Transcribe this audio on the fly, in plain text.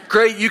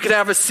Great, you can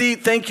have a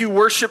seat. Thank you,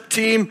 worship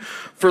team,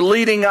 for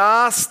leading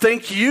us.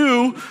 Thank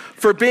you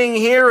for being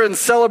here and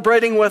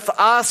celebrating with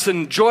us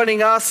and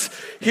joining us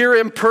here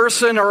in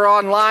person or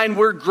online.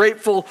 We're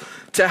grateful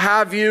to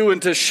have you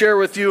and to share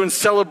with you and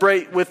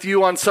celebrate with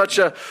you on such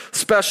a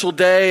special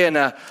day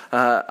and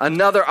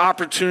another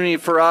opportunity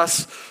for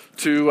us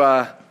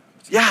to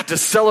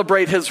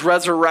celebrate his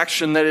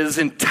resurrection that is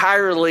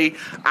entirely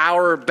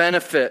our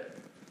benefit.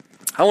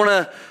 I want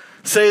to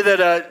say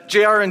that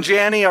JR and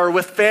Janny are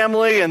with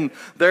family and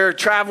they're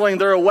traveling.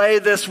 They're away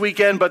this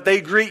weekend, but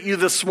they greet you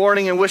this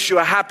morning and wish you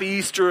a happy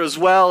Easter as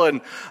well. And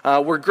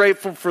we're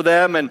grateful for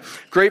them and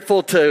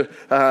grateful to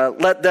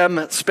let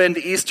them spend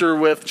Easter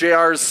with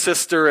JR's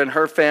sister and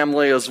her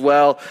family as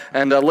well.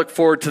 And look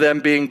forward to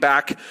them being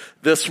back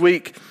this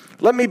week.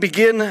 Let me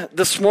begin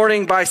this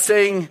morning by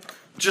saying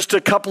just a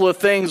couple of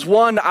things.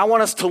 One, I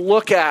want us to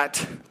look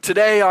at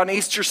today on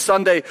Easter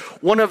Sunday,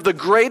 one of the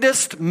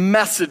greatest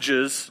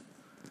messages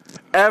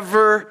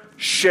ever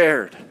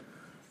shared.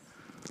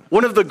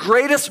 One of the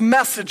greatest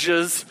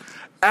messages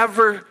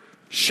ever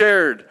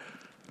shared.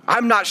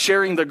 I'm not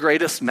sharing the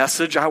greatest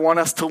message. I want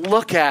us to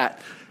look at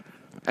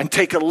and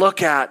take a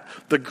look at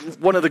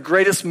one of the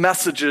greatest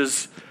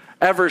messages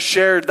ever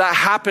shared. That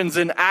happens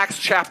in Acts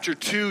chapter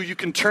 2. You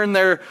can turn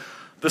there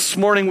this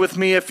morning with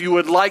me if you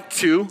would like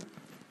to.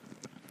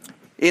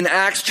 In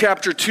Acts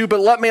chapter 2. But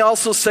let me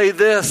also say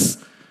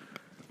this.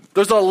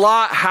 There's a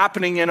lot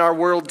happening in our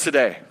world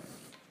today.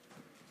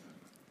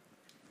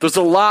 There's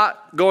a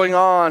lot going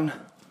on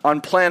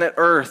planet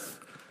Earth,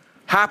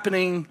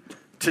 happening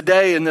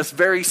today in this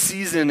very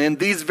season, in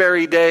these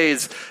very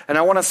days. And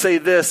I want to say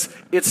this,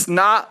 it's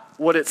not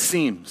what it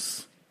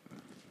seems.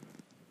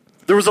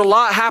 There was a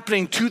lot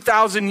happening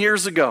 2,000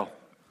 years ago.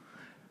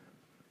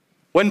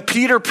 When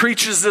Peter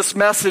preaches this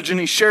message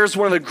and he shares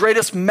one of the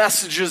greatest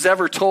messages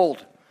ever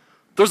told,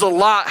 there's a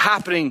lot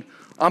happening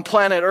on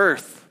planet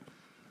Earth.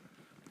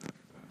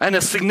 And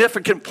a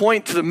significant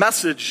point to the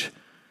message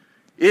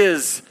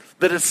is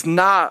that it's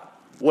not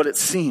what it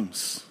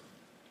seems.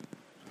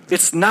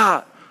 It's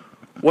not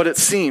what it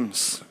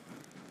seems.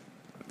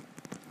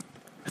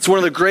 It's one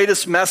of the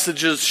greatest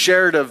messages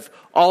shared of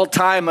all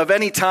time, of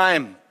any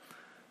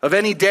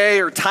day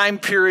or time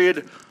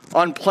period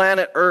on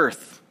planet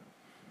Earth.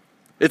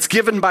 It's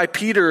given by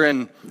Peter,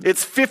 and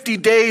it's 50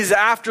 days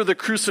after the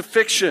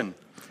crucifixion.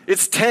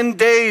 It's 10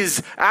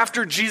 days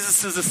after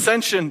Jesus'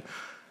 ascension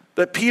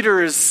that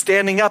Peter is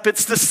standing up.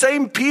 It's the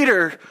same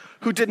Peter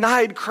who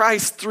denied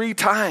Christ 3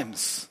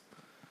 times.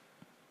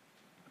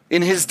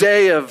 In his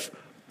day of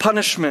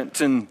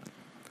punishment and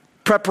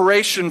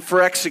preparation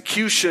for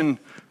execution,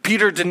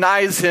 Peter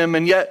denies him,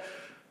 and yet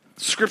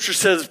Scripture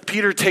says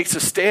Peter takes a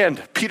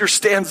stand. Peter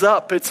stands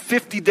up. It's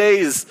 50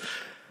 days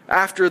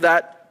after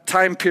that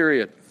time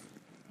period.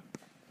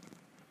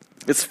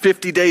 It's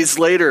 50 days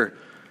later,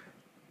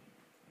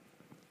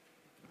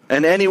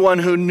 and anyone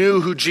who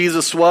knew who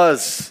Jesus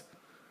was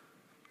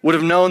would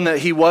have known that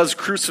he was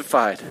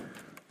crucified,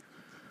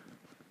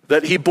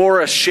 that he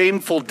bore a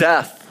shameful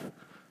death.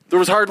 There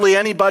was hardly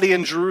anybody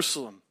in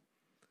Jerusalem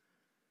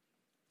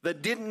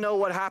that didn't know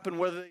what happened,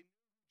 whether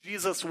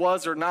Jesus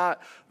was or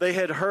not. They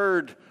had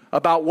heard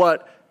about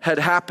what had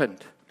happened,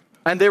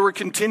 and they were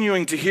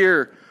continuing to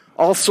hear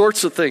all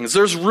sorts of things.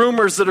 There's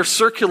rumors that are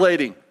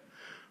circulating,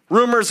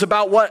 rumors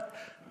about what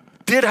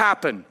did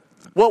happen,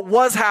 what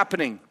was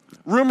happening,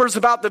 rumors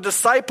about the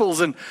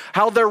disciples and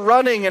how they're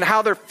running and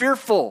how they're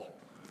fearful.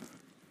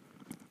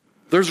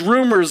 There's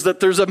rumors that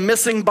there's a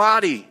missing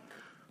body,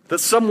 that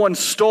someone's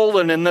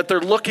stolen, and that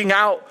they're looking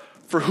out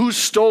for who's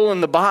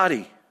stolen the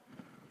body.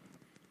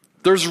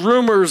 There's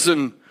rumors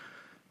and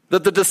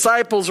that the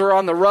disciples are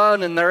on the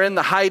run and they're in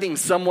the hiding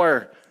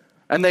somewhere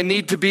and they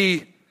need to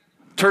be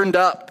turned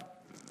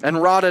up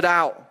and rotted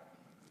out.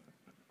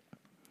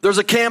 There's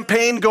a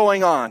campaign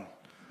going on,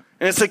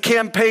 and it's a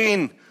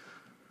campaign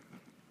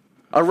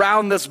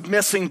around this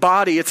missing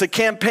body. It's a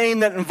campaign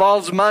that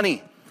involves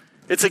money.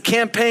 It's a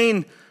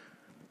campaign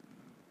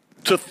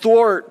to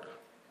thwart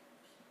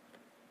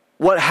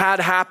what had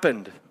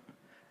happened.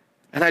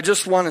 And I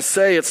just want to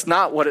say it's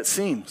not what it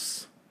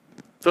seems.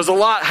 There's a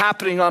lot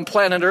happening on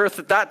planet Earth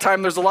at that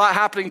time. There's a lot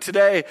happening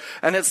today,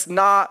 and it's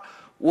not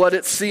what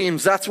it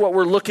seems. That's what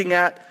we're looking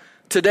at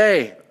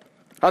today.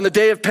 On the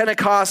day of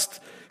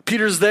Pentecost,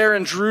 Peter's there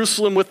in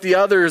Jerusalem with the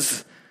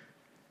others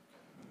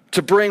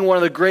to bring one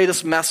of the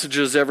greatest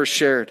messages ever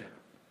shared.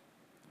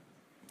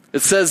 It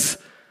says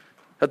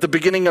at the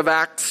beginning of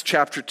Acts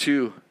chapter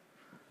 2,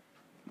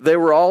 they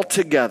were all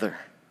together.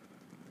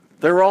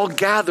 They were all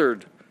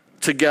gathered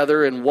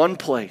together in one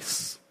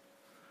place,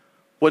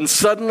 when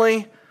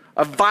suddenly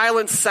a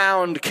violent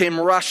sound came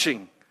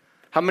rushing.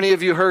 How many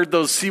of you heard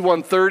those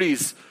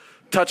C-130s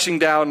touching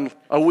down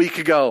a week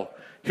ago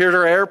here at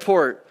our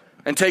airport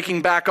and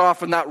taking back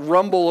off, and that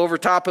rumble over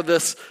top of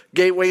this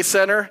Gateway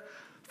Center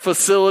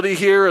facility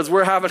here as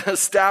we're having a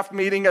staff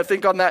meeting, I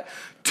think on that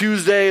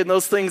Tuesday, and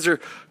those things are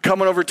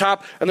coming over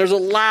top, and there's a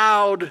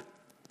loud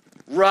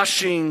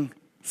rushing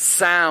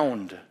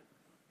sound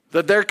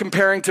that they're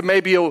comparing to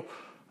maybe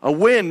a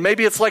wind.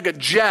 Maybe it's like a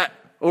jet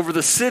over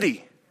the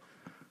city.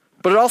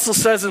 But it also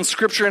says in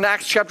Scripture in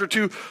Acts chapter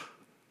 2,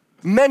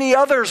 many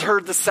others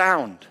heard the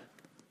sound.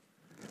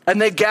 And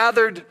they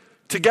gathered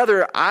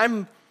together.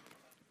 I'm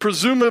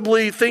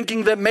presumably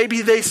thinking that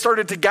maybe they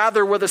started to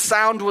gather where the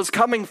sound was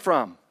coming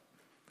from.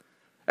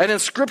 And in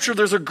Scripture,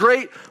 there's a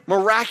great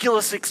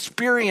miraculous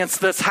experience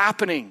that's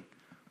happening.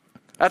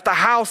 At the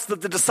house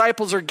that the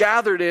disciples are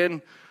gathered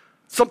in,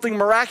 something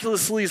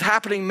miraculously is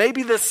happening.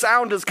 Maybe this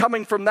sound is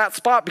coming from that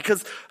spot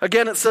because,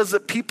 again, it says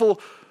that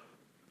people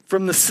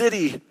from the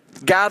city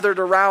gathered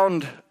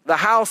around the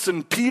house,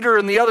 and Peter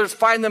and the others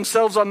find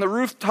themselves on the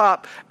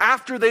rooftop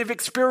after they've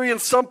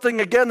experienced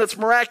something, again, that's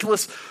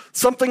miraculous,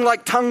 something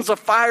like tongues of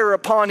fire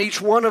upon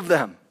each one of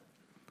them.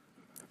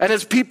 And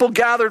as people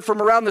gathered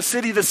from around the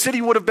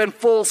city would have been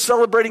full,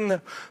 celebrating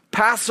the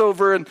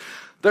Passover, and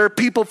there are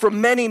people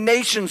from many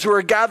nations who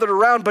are gathered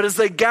around, but as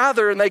they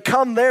gather and they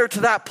come there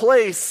to that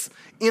place,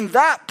 in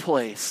that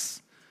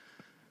place,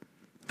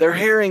 they're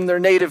hearing their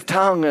native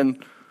tongue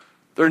and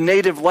their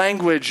native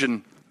language,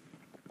 and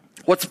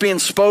what's being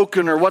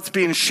spoken or what's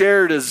being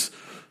shared is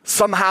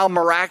somehow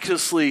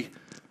miraculously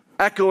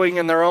echoing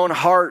in their own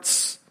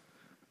hearts,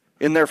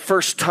 in their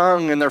first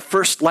tongue, in their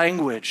first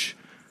language.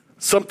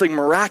 Something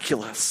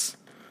miraculous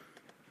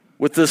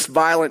with this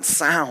violent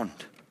sound.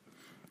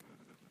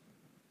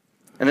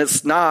 And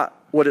it's not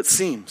what it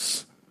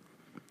seems.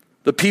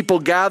 The people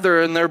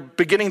gather and they're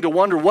beginning to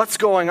wonder what's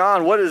going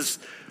on,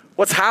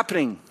 what's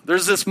happening.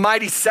 There's this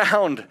mighty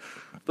sound.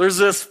 There's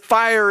this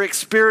fire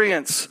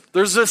experience.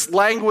 There's this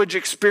language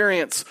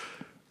experience.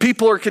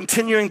 People are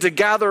continuing to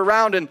gather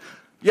around, and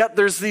yet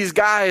there's these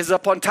guys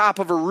up on top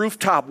of a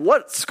rooftop.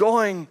 What's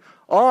going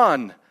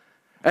on?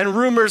 And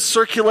rumors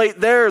circulate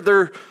there.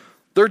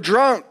 They're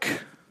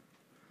drunk.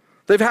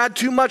 They've had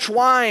too much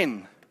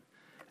wine.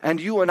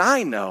 And you and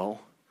I know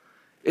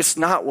it's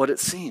not what it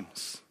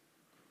seems.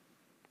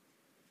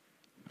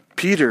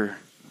 Peter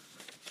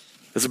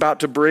is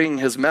about to bring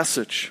his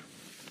message.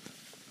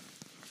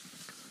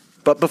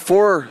 But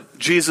before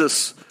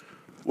Jesus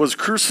was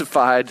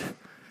crucified,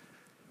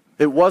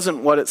 it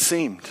wasn't what it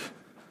seemed.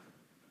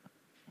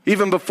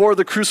 Even before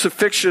the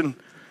crucifixion,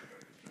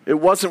 it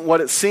wasn't what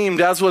it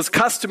seemed. As was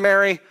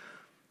customary,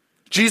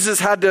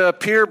 Jesus had to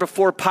appear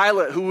before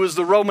Pilate, who was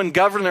the Roman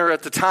governor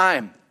at the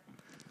time.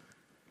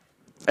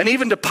 And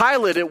even to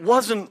Pilate, it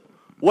wasn't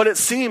what it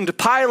seemed.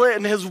 Pilate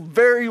and his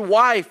very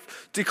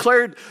wife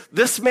declared,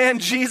 this man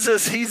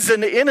Jesus, he's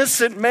an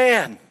innocent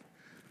man.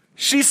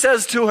 She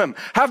says to him,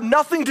 have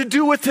nothing to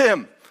do with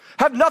him.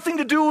 Have nothing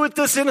to do with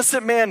this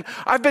innocent man.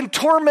 I've been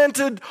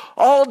tormented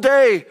all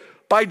day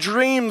by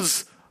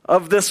dreams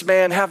of this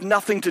man. Have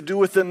nothing to do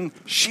with him.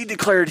 She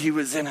declared he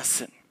was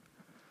innocent.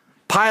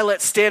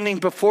 Pilate, standing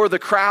before the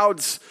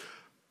crowds,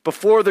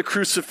 before the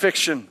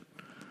crucifixion,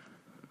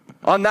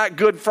 on that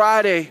Good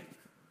Friday,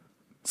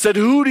 said,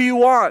 who do you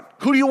want?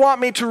 Who do you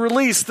want me to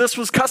release? This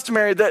was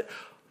customary that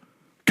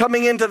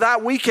coming into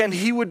that weekend,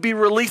 he would be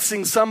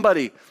releasing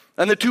somebody.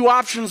 And the two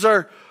options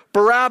are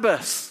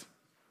Barabbas,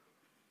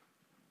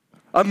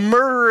 a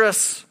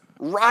murderous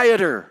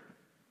rioter,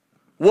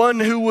 one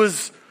who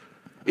was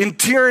in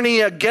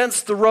tyranny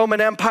against the Roman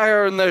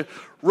Empire and the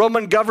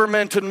Roman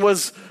government and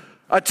was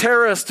a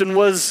terrorist and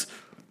was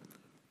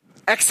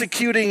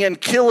executing and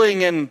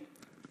killing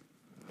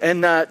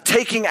and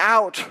taking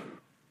out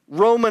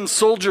Roman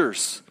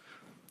soldiers.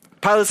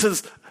 Pilate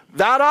says,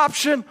 that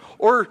option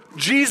or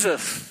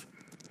Jesus?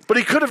 But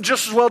he could have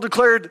just as well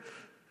declared,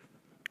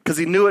 because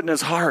he knew it in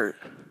his heart,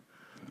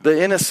 the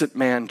innocent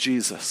man,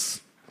 Jesus.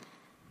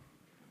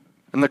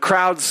 And the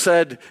crowd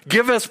said,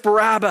 give us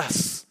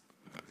Barabbas.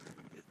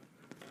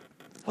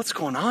 What's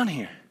going on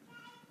here?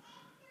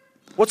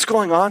 What's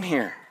going on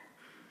here?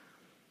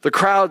 The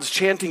crowd's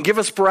chanting, give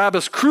us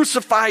Barabbas,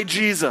 crucify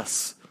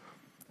Jesus.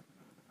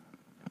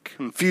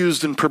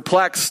 Confused and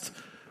perplexed,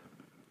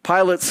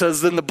 Pilate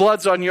says, then the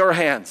blood's on your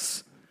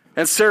hands.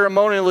 And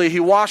ceremonially he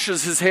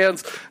washes his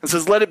hands and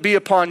says, let it be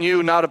upon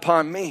you, not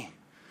upon me.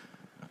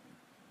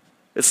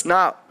 It's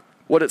not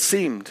what it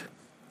seemed.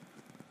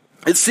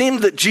 It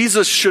seemed that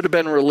Jesus should have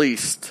been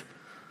released.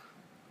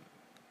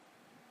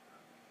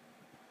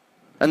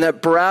 And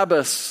that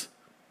Barabbas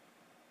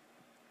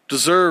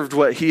deserved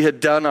what he had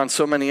done on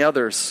so many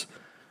others.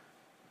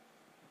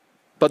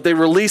 But they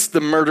released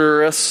the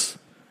murderous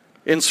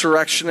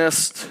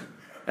insurrectionist,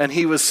 and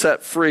he was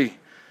set free.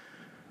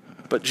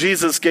 But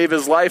Jesus gave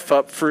his life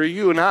up for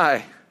you and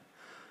I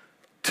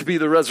to be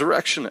the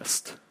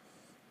resurrectionist.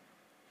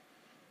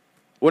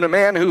 When a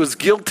man who was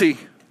guilty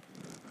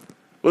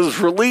was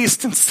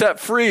released and set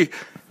free,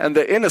 and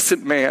the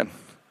innocent man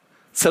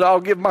said,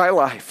 I'll give my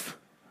life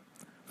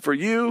for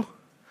you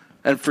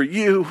and for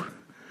you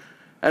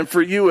and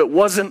for you. It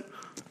wasn't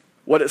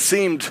what it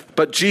seemed,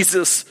 but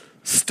Jesus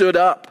stood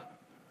up.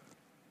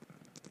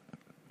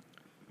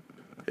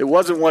 It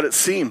wasn't what it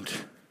seemed.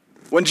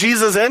 When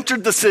Jesus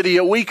entered the city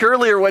a week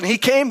earlier, when he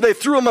came, they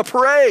threw him a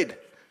parade.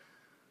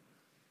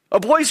 A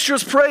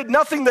boisterous parade,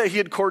 nothing that he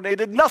had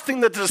coordinated,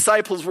 nothing that the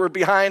disciples were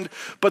behind,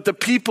 but the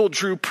people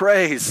drew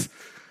praise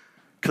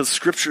because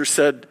Scripture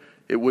said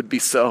it would be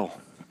so.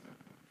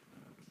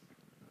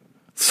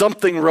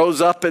 Something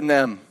rose up in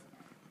them.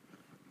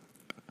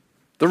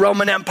 The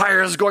Roman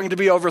Empire is going to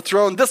be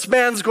overthrown. This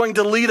man's going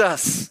to lead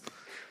us.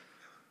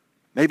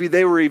 Maybe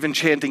they were even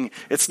chanting,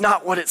 "It's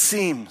not what it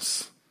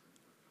seems,"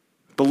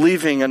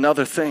 believing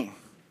another thing.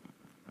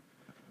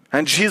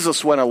 And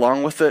Jesus went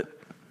along with it.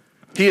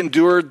 He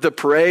endured the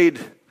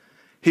parade.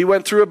 He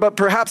went through it, but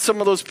perhaps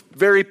some of those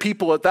very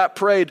people at that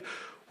parade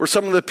were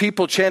some of the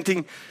people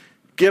chanting,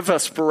 "Give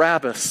us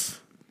Barabbas."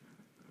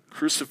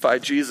 Crucify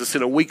Jesus.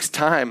 In a week's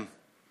time,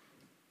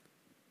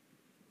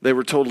 they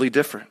were totally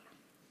different.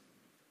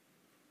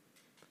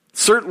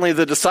 Certainly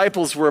the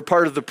disciples were a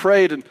part of the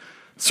parade, and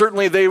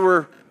certainly they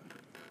were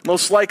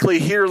most likely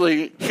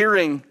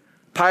hearing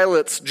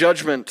Pilate's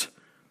judgment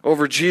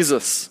over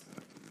Jesus.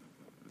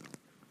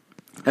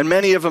 And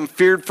many of them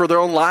feared for their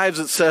own lives,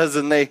 it says,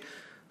 and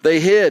they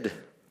hid.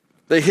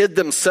 They hid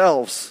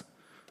themselves.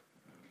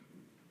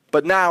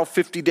 But now,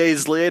 50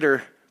 days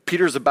later,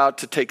 Peter's about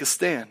to take a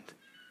stand.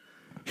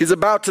 He's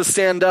about to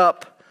stand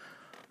up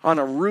on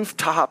a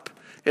rooftop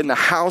in the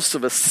house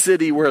of a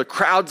city where the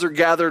crowds are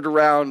gathered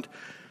around,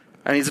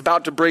 and he's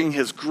about to bring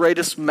his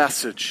greatest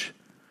message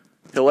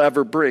he'll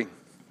ever bring.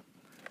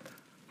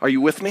 Are you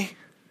with me?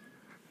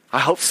 I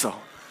hope so.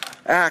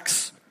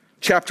 Acts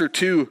chapter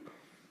 2,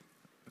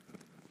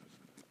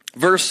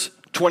 verse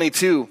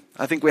 22.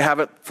 I think we have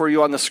it for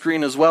you on the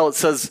screen as well. It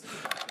says,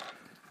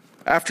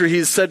 after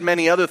he's said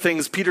many other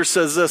things, Peter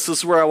says this. This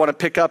is where I want to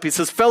pick up. He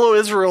says, "Fellow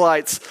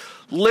Israelites,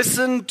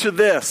 listen to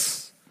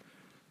this.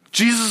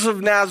 Jesus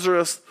of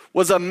Nazareth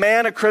was a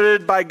man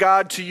accredited by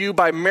God to you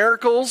by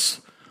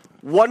miracles,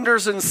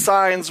 wonders, and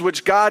signs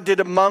which God did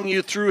among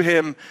you through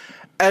him,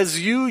 as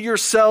you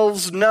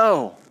yourselves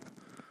know."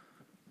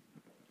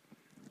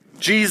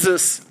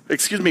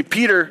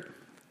 Peter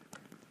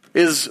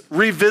is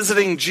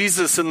revisiting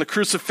Jesus in the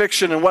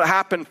crucifixion and what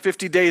happened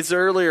 50 days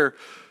earlier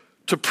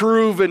to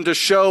prove and to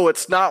show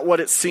it's not what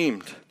it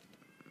seemed.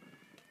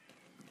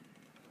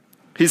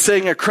 He's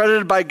saying,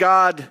 accredited by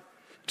God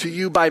to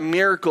you by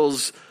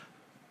miracles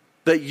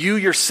that you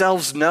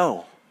yourselves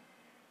know.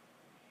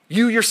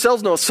 You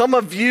yourselves know. Some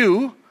of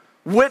you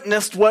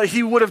witnessed what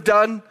he would have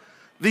done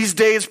these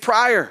days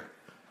prior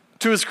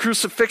to his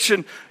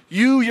crucifixion.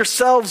 You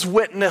yourselves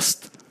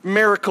witnessed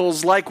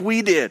miracles like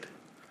we did.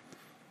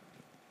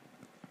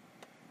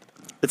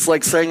 It's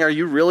like saying, are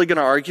you really going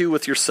to argue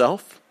with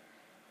yourself?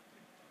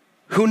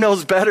 Who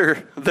knows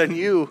better than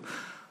you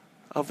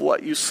of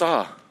what you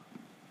saw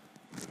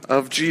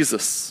of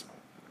Jesus?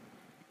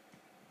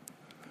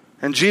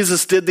 And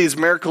Jesus did these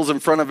miracles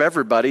in front of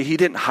everybody. He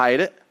didn't hide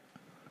it.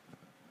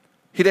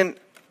 He didn't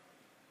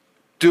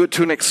do it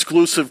to an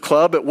exclusive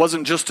club. It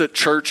wasn't just at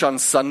church on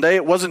Sunday.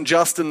 It wasn't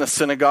just in the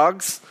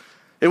synagogues.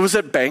 It was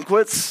at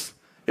banquets.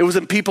 It was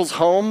in people's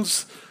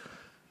homes.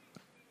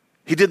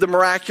 He did the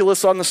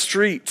miraculous on the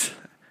street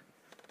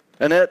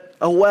and at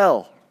a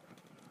well.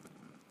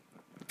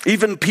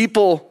 Even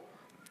people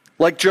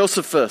like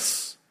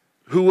Josephus,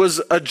 who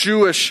was a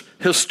Jewish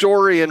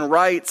historian,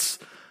 writes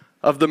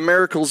of the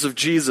miracles of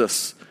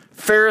Jesus.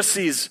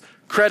 Pharisees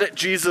credit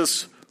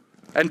Jesus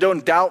and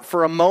don't doubt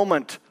for a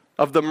moment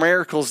of the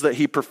miracles that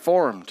he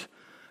performed,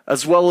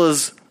 as well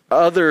as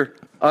other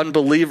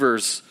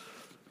unbelievers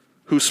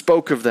who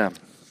spoke of them.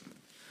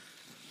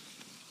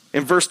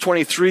 In verse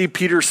 23,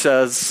 Peter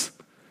says,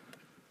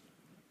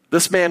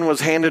 "This man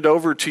was handed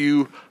over to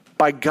you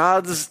by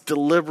God's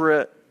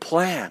deliberate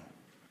plan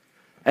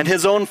and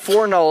his own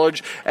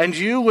foreknowledge, and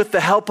you, with the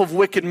help of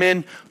wicked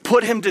men,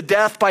 put him to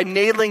death by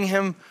nailing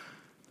him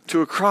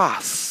to a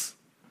cross."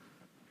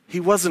 He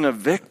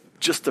wasn't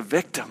just a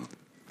victim.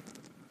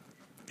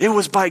 It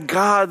was by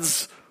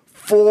God's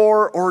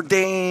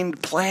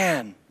foreordained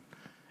plan.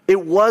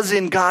 It was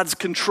in God's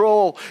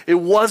control. It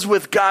was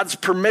with God's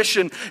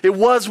permission. It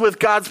was with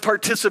God's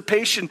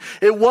participation.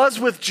 It was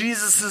with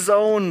Jesus'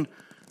 own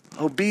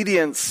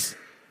obedience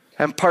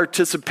and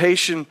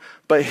participation,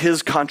 but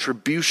his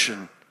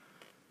contribution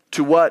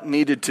to what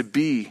needed to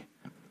be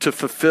to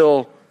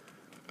fulfill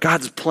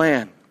God's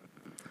plan.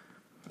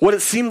 What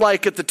it seemed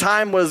like at the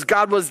time was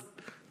God was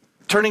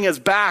turning his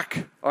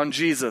back on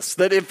Jesus.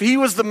 That if he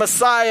was the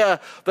Messiah,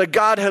 that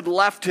God had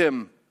left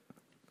him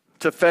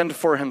to fend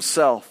for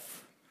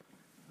himself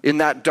in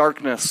that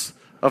darkness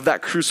of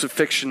that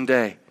crucifixion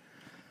day.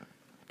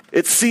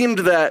 It seemed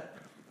that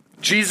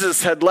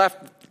Jesus had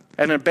left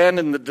and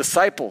abandoned the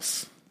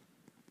disciples.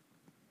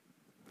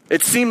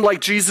 It seemed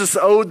like Jesus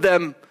owed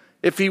them,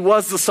 if he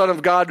was the Son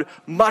of God,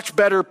 much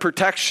better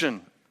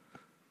protection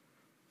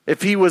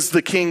if he was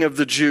the King of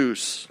the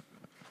Jews.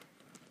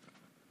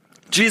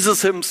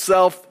 Jesus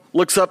himself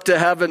looks up to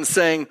heaven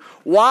saying,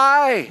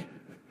 "Why?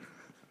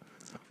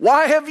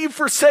 Why have you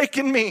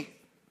forsaken me?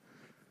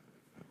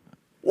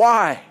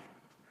 Why?"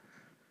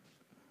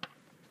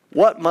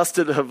 What must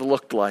it have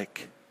looked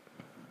like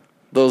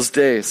those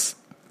days?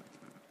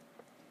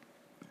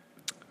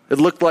 It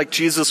looked like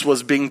Jesus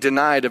was being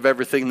denied of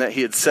everything that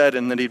he had said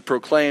and that he'd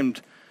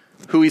proclaimed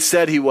who he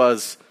said he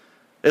was.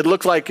 It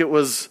looked like it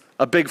was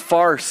a big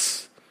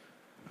farce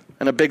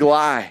and a big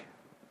lie.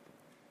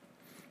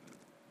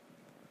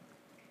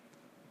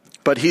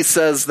 But he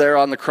says there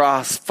on the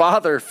cross,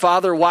 Father,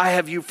 Father, why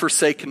have you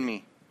forsaken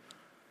me?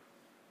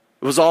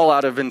 It was all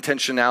out of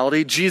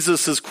intentionality.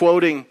 Jesus is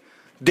quoting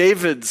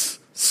David's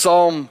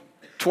Psalm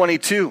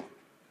 22.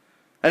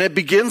 And it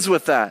begins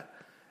with that.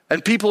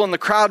 And people in the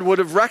crowd would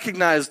have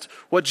recognized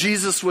what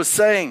Jesus was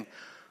saying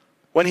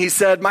when he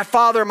said, my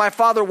Father,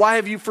 why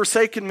have you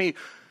forsaken me?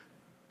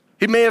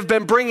 He may have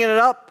been bringing it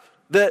up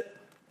that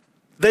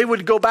they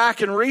would go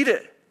back and read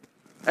it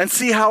and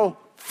see how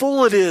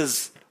full it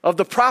is of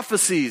the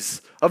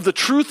prophecies, of the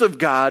truth of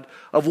God,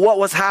 of what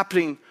was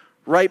happening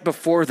right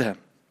before them.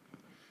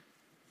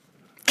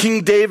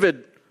 King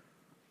David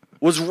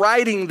was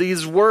writing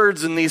these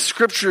words and these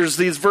scriptures,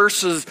 these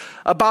verses,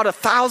 about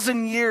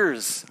 1,000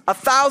 years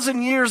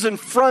in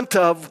front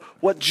of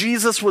what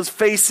Jesus was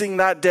facing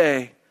that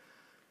day.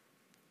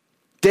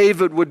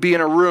 David would be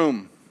in a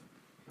room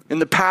in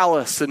the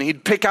palace, and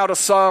he'd pick out a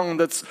song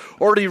that's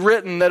already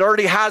written, that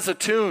already has a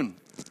tune.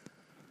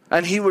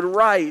 And he would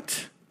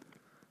write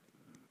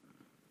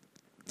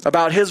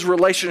about his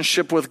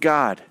relationship with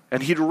God.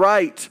 And he'd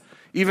write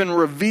even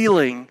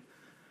revealing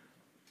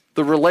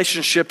the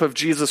relationship of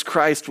Jesus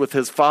Christ with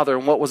his Father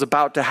and what was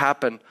about to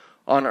happen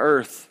on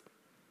earth.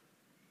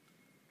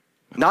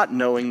 Not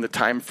knowing the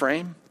time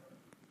frame,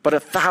 but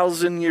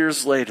 1,000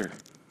 years later.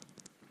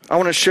 I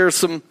want to share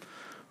some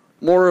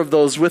more of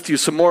those with you,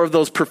 some more of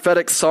those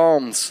prophetic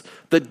psalms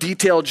that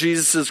detail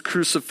Jesus'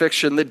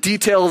 crucifixion, that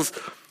details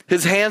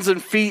his hands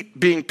and feet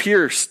being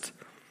pierced,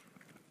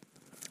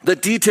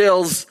 that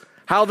details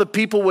how the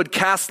people would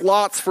cast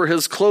lots for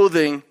his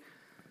clothing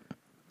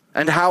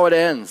and how it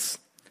ends.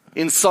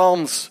 In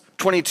Psalms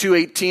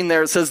 22:18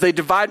 there it says, they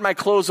divide my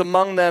clothes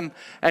among them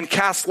and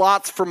cast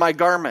lots for my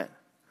garment.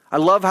 I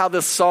love how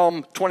this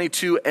Psalm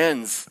 22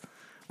 ends.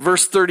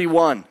 Verse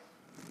 31.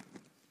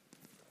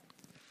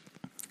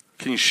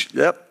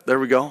 Yep, there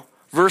we go.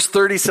 Verse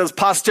 30 says,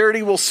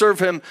 posterity will serve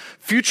him.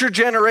 Future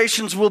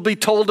generations will be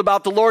told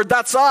about the Lord.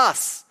 That's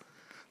us.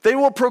 They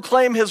will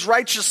proclaim his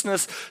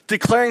righteousness,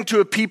 declaring to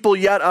a people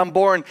yet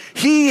unborn,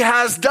 he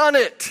has done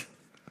it.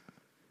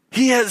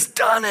 He has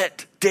done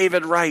it,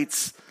 David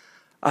writes.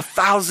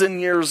 1,000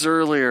 years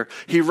earlier,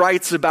 he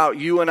writes about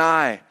you and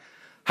I,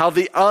 how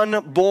the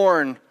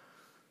unborn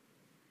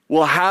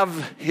will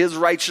have his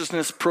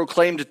righteousness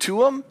proclaimed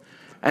to him,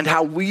 and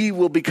how we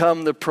will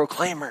become the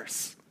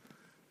proclaimers.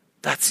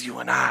 That's you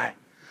and I.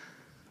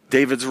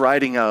 David's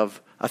writing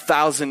of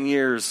 1,000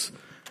 years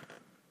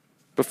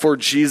before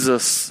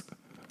Jesus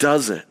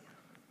does it.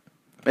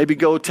 Maybe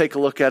go take a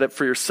look at it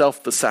for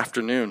yourself this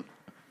afternoon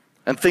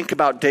and think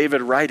about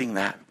David writing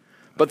that.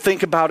 But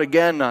think about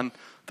again on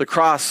the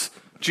cross,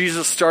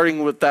 Jesus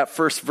starting with that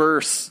first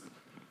verse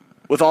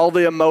with all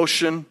the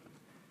emotion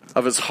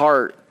of his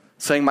heart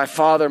saying, my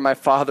Father,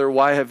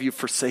 why have you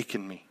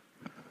forsaken me?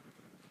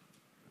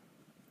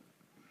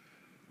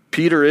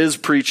 Peter is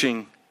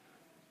preaching,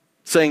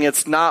 saying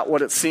it's not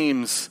what it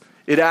seems.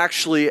 It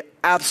actually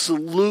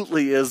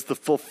absolutely is the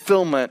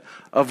fulfillment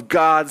of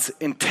God's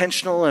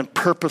intentional and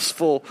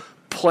purposeful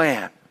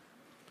plan.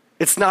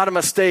 It's not a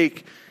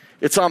mistake.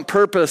 It's on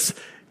purpose.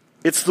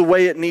 It's the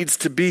way it needs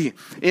to be.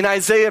 In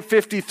Isaiah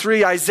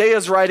 53,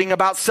 Isaiah's writing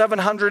about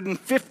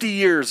 750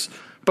 years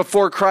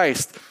before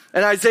Christ.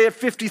 And Isaiah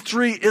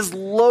 53 is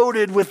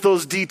loaded with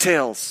those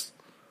details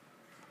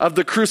of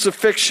the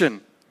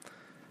crucifixion.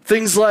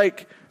 Things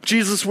like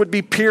Jesus would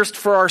be pierced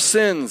for our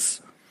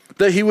sins,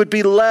 that he would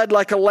be led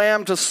like a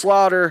lamb to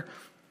slaughter,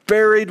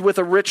 buried with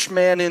a rich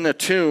man in a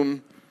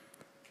tomb,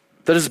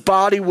 that his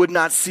body would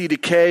not see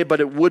decay,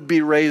 but it would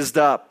be raised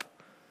up,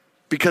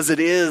 because it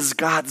is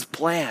God's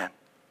plan.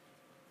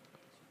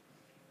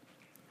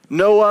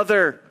 No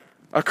other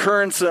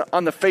occurrence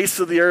on the face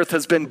of the earth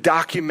has been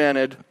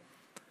documented,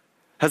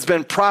 has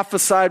been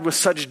prophesied with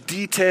such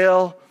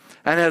detail,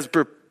 and has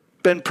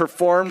been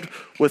performed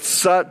with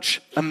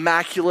such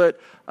immaculate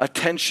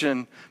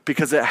attention,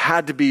 because it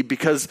had to be,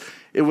 because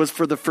it was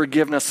for the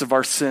forgiveness of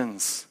our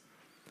sins.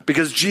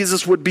 Because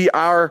Jesus would be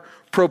our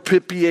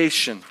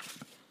propitiation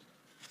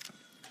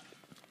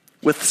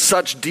with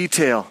such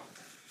detail.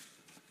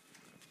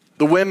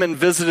 The women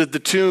visited the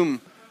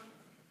tomb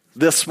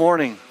this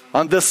morning,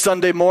 on this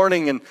Sunday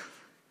morning, and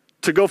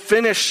to go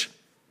finish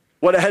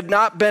what had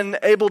not been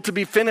able to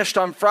be finished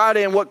on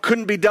Friday and what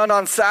couldn't be done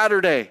on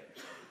Saturday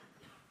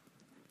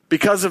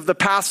because of the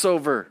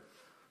Passover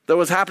that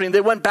was happening.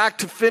 They went back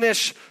to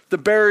finish the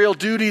burial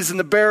duties and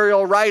the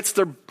burial rites,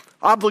 their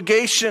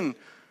obligation,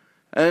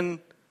 and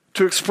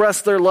to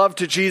express their love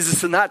to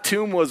Jesus, and that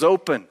tomb was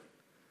open.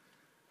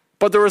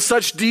 But there was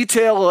such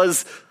detail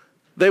as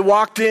they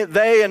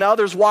and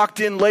others walked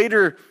in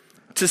later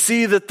to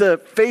see that the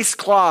face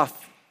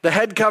cloth, the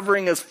head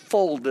covering, is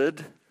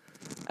folded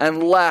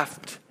and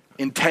left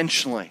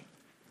intentionally.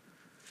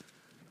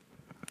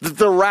 That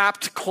the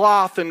wrapped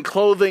cloth and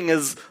clothing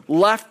is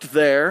left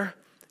there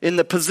in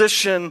the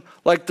position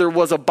like there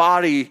was a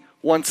body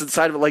once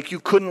inside of it, like you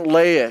couldn't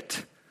lay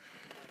it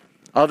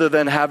other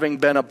than having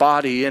been a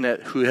body in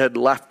it who had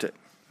left it.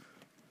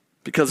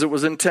 Because it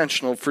was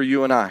intentional for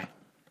you and I.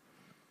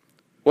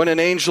 when an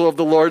angel of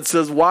the Lord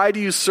says, "Why do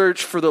you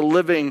search for the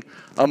living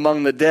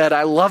among the dead?"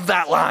 I love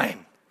that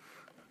line.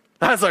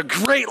 That's a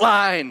great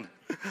line.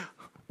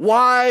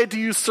 Why do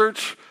you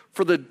search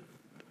for the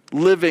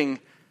living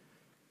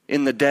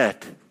in the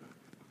dead,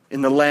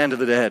 in the land of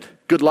the dead?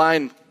 Good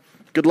line.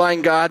 Good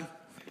line, God.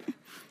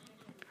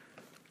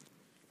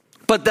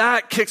 But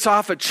that kicks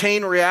off a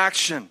chain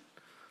reaction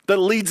that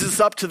leads us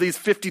up to these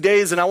 50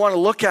 days, and I want to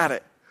look at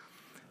it.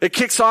 It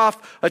kicks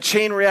off a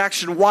chain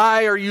reaction.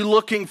 Why are you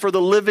looking for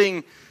the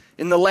living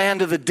in the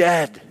land of the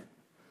dead?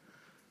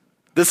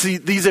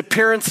 These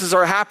appearances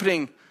are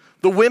happening.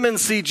 The women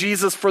see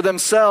Jesus for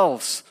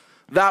themselves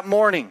that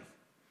morning,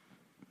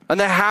 and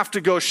they have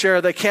to go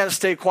share. They can't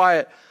stay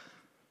quiet.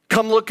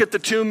 Come look at the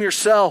tomb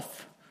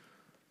yourself.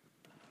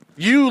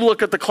 You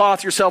look at the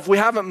cloth yourself. We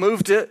haven't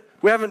moved it.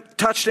 We haven't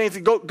touched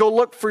anything. Go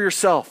look for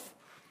yourself.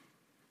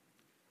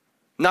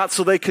 Not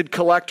so they could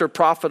collect or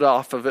profit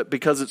off of it,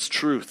 because it's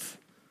truth.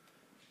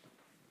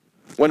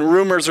 When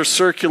rumors are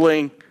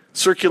circulating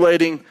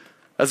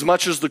as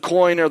much as the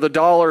coin or the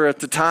dollar at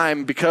the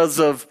time because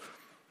of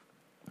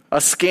a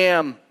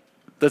scam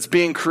that's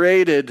being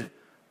created,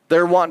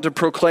 they're wanting to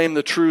proclaim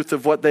the truth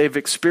of what they've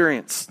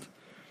experienced.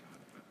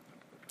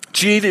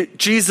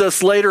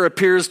 Jesus later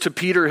appears to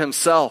Peter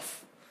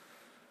himself,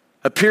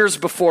 appears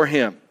before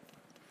him.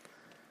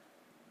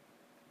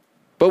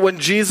 But when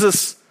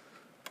Jesus,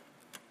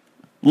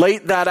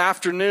 late that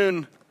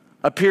afternoon,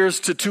 appears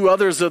to two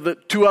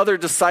other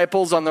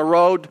disciples on the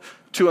road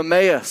to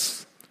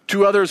Emmaus,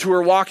 two others who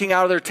are walking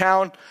out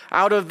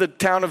of the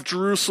town of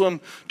Jerusalem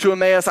to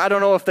Emmaus. I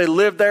don't know if they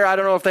lived there. I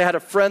don't know if they had a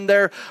friend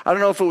there. I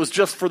don't know if it was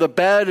just for the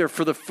bed or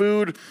for the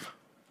food,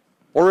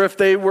 or if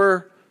they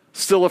were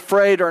still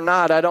afraid or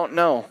not. I don't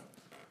know.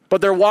 But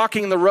they're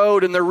walking the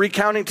road and they're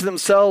recounting to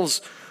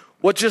themselves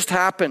what just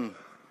happened.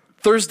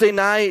 Thursday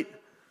night,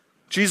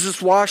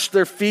 Jesus washed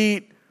their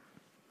feet.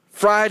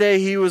 Friday,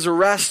 he was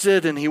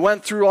arrested, and he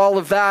went through all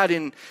of that,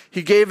 and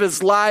he gave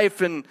his life.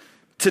 And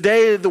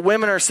today, the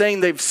women are saying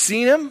they've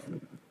seen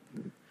him,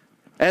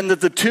 and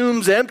that the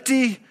tomb's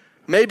empty.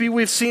 Maybe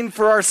we've seen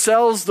for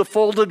ourselves the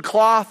folded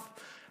cloth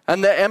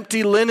and the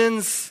empty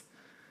linens.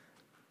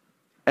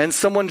 And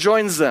someone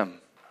joins them,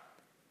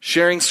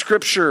 sharing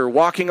scripture,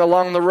 walking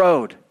along the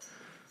road.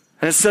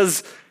 And it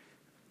says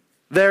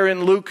there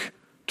in Luke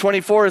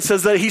 24, it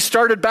says that he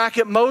started back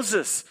at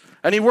Moses.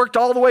 And he worked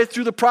all the way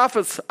through the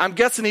prophets. I'm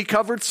guessing he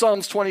covered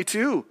Psalms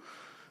 22.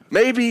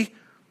 Maybe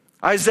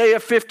Isaiah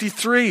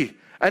 53.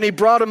 And he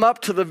brought him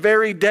up to the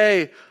very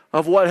day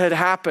of what had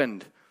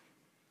happened.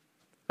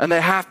 And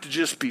they have to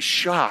just be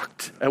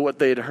shocked at what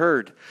they had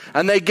heard.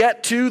 And they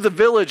get to the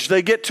village.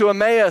 They get to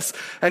Emmaus.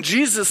 And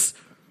Jesus,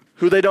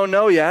 who they don't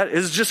know yet,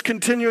 is just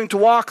continuing to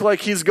walk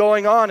like he's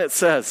going on, it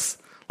says.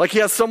 Like he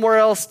has somewhere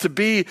else to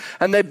be.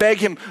 And they beg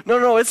him,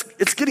 no,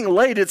 it's getting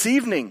late. It's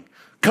evening.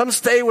 Come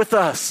stay with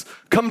us.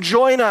 Come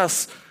join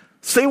us.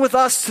 Stay with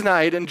us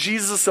tonight. And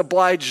Jesus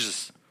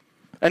obliges.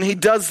 And he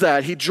does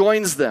that. He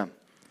joins them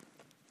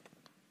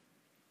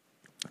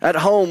at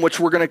home, which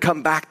we're going to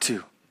come back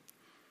to.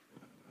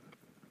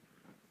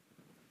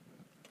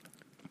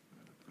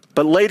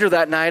 But later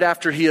that night,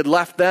 after he had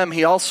left them,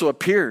 he also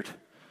appeared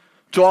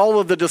to all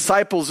of the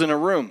disciples in a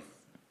room,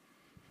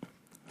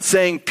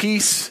 saying,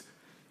 "Peace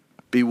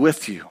be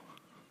with you."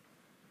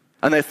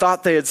 And they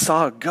thought they had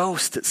saw a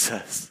ghost, it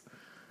says.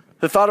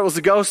 They thought it was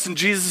a ghost, and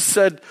Jesus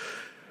said,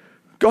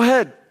 "Go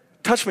ahead,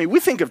 touch me." We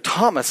think of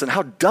Thomas, and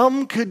how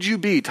dumb could you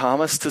be,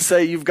 Thomas, to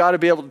say you've got to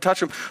be able to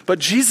touch him. But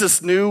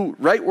Jesus knew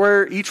right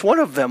where each one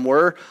of them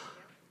were.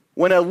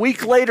 When a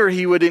week later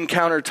he would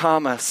encounter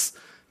Thomas,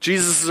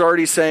 Jesus is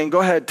already saying, "Go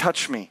ahead,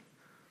 touch me."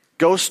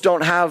 Ghosts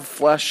don't have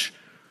flesh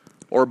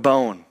or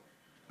bone.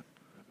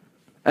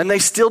 And they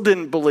still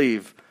didn't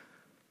believe.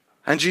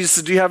 And Jesus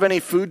said, "Do you have any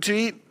food to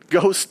eat?"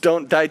 Ghosts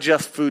don't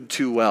digest food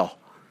too well.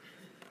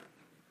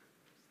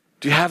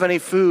 "Do you have any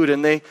food?"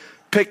 And they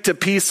picked a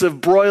piece of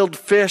broiled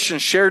fish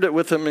and shared it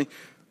with him. "Do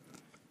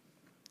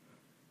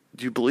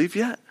you believe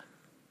yet?"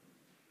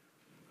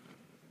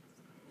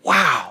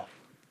 Wow.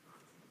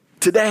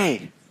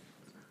 Today,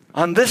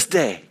 on this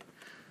day,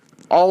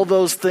 all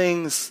those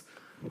things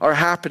are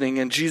happening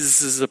and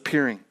Jesus is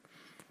appearing.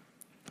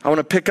 I want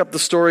to pick up the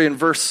story in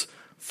verse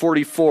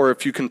 44,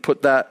 if you can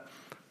put that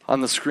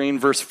on the screen,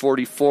 verse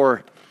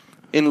 44.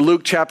 In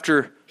Luke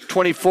chapter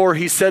 24,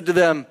 he said to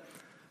them,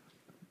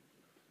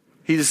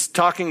 he's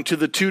talking to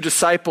the two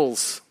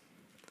disciples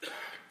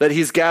that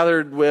he's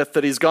gathered with,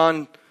 that he's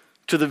gone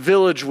to the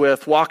village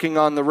with, walking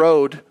on the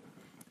road,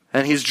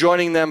 and he's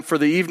joining them for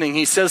the evening.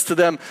 He says to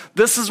them,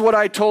 "This is what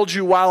I told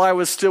you while I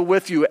was still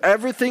with you.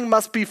 Everything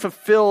must be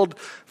fulfilled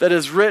that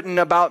is written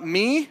about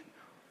me."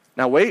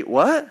 Now wait,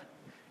 what?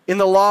 In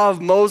the law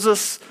of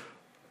Moses,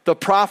 the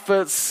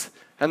prophets,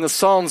 and the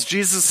Psalms,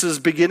 Jesus is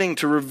beginning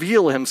to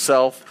reveal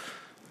himself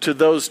to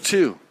those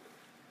two.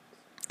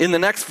 In the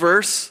next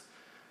verse,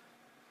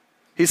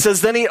 he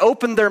says, "Then he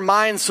opened their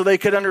minds so they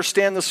could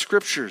understand the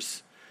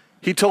scriptures.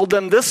 He told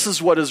them, this is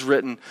what is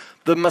written.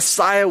 The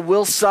Messiah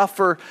will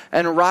suffer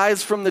and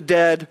rise from the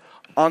dead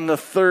on the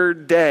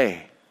third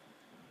day."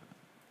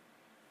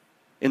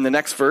 in the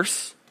next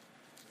verse.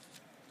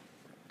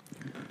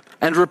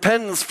 And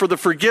repentance for the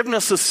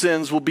forgiveness of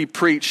sins will be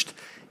preached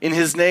in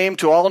his name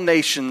to all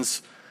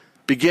nations,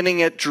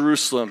 beginning at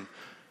Jerusalem.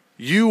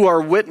 You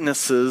are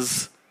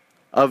witnesses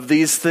of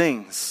these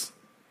things.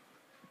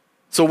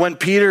 So when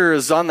Peter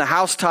is on the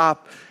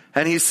housetop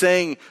and he's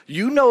saying,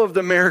 you know of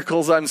the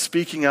miracles I'm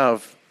speaking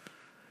of,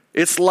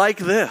 it's like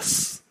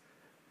this.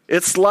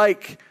 It's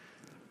like,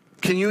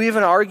 can you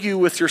even argue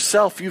with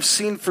yourself? You've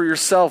seen for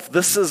yourself,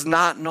 this is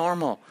not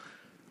normal.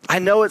 I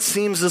know it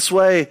seems this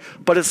way,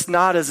 but it's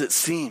not as it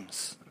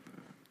seems.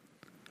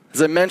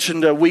 As I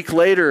mentioned a week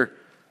later,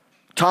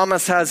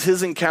 Thomas has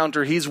his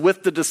encounter. He's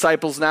with the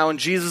disciples now, and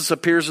Jesus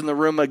appears in the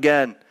room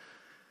again.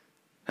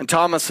 And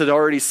Thomas had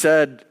already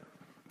said,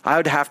 I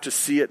would have to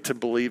see it to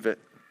believe it.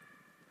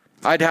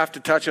 I'd have to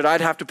touch it.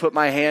 I'd have to put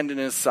my hand in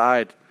his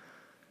side.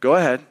 Go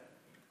ahead.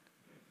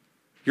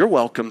 You're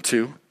welcome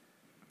to.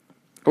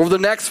 Over the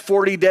next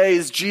 40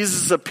 days,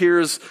 Jesus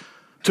appears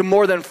to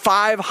more than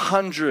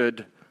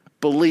 500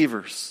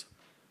 believers.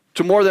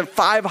 To more than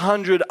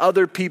 500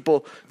 other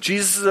people.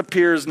 Jesus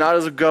appears not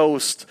as a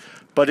ghost,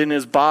 but in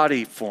his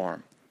body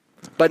form.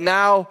 But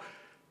now,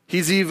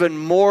 he's even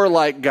more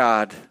like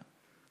God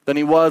than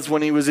he was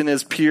when he was in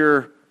his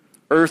pure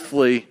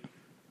earthly,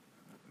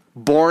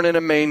 born in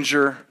a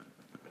manger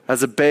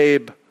as a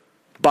babe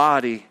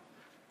body.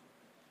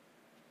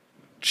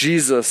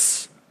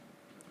 Jesus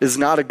is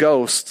not a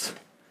ghost.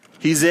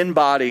 He's in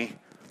body,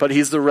 but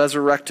he's the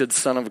resurrected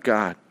Son of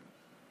God.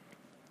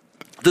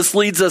 This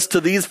leads us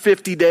to these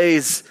 50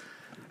 days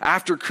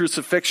after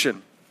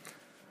crucifixion,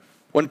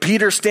 when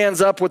Peter stands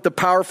up with the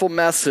powerful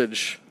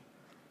message.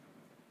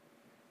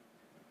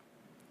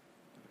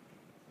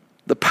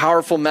 The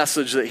powerful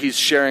message that he's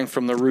sharing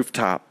from the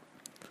rooftop.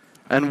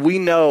 And we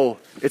know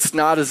it's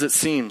not as it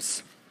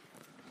seems.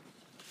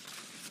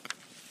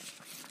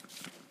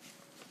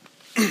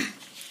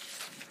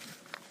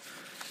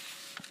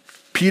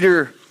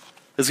 Peter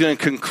is going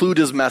to conclude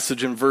his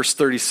message in verse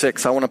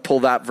 36. I want to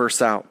pull that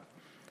verse out.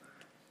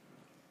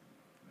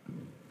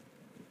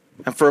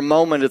 And for a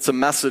moment, it's a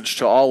message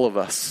to all of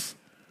us.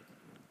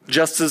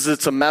 Just as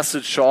it's a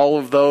message to all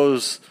of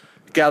those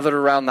gathered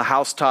around the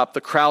housetop,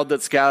 the crowd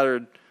that's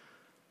gathered,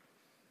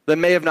 they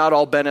may have not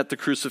all been at the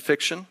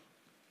crucifixion.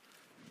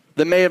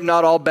 They may have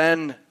not all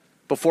been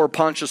before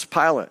Pontius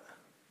Pilate.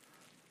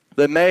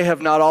 They may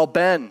have not all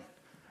been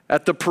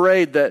at the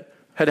parade that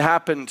had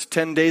happened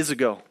 10 days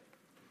ago.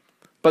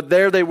 But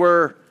there they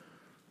were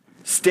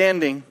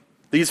standing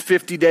these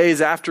 50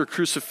 days after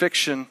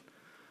crucifixion,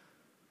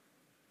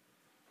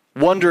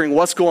 wondering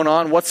what's going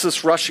on, what's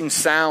this rushing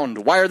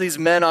sound? Why are these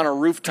men on a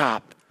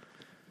rooftop?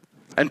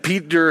 And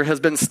Peter has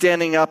been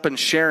standing up and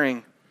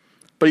sharing,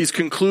 but he's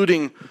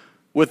concluding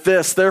with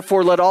this.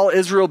 Therefore, let all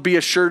Israel be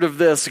assured of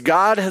this.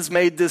 God has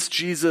made this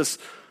Jesus,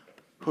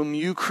 whom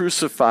you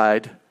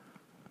crucified,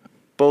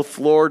 both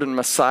Lord and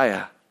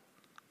Messiah.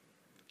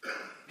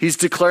 He's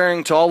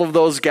declaring to all of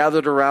those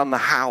gathered around the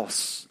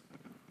house,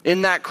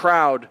 in that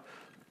crowd,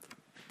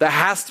 that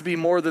has to be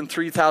more than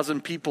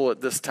 3,000 people at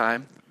this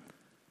time,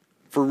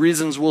 for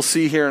reasons we'll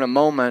see here in a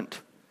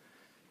moment.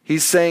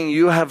 He's saying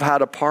you have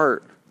had a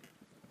part.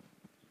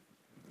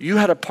 You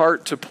had a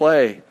part to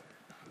play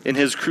in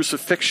his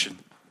crucifixion.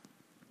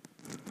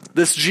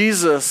 This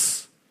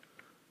Jesus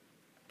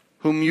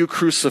whom you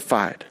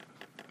crucified.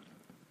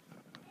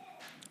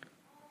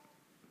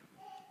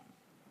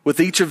 With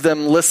each of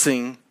them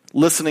listening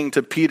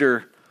to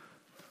Peter,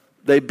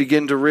 they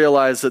begin to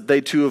realize that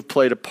they too have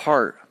played a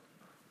part.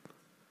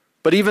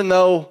 But even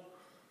though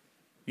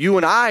you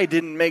and I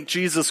didn't make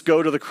Jesus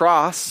go to the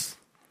cross,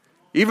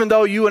 even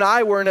though you and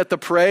I weren't at the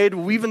parade,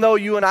 even though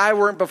you and I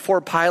weren't before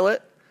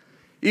Pilate,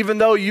 even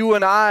though you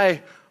and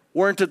I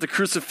weren't at the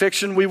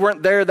crucifixion, we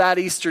weren't there that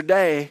Easter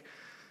day,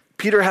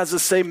 Peter has the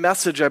same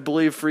message, I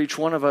believe, for each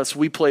one of us.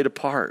 We played a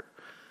part.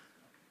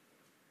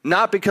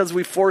 Not because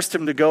we forced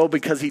him to go,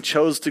 because he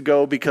chose to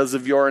go because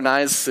of your and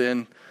I's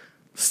sin,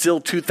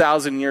 still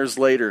 2,000 years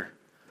later,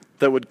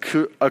 that would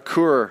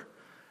occur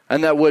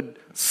and that would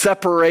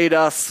separate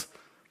us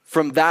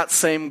from that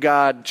same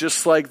God,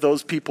 just like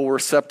those people were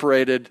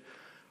separated,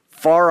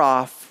 far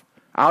off,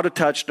 out of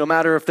touch, no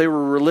matter if they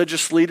were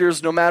religious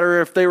leaders, no matter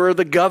if they were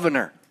the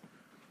governor,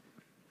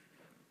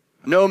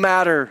 no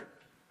matter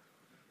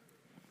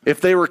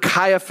if they were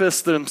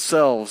Caiaphas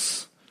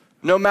themselves,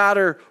 no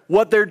matter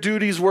what their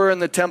duties were in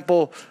the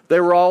temple, they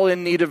were all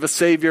in need of a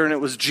Savior, and it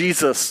was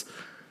Jesus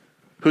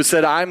who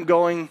said, I'm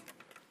going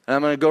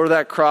to go to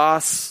that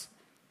cross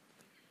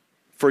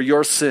for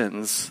your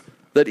sins,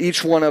 that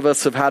each one of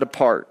us have had a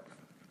part.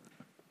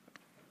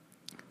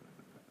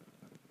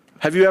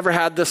 Have you ever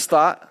had this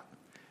thought?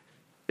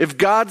 If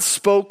God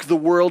spoke the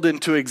world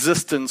into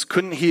existence,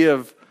 couldn't he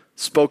have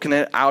spoken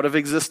it out of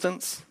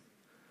existence?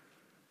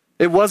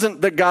 It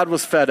wasn't that God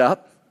was fed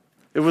up.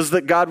 It was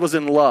that God was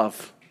in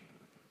love.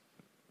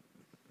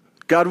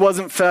 God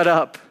wasn't fed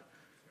up.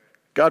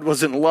 God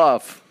was in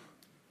love.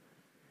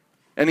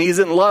 And he's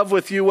in love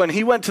with you. When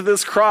he went to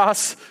this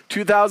cross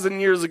 2,000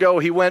 years ago,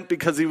 he went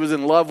because he was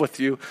in love with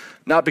you,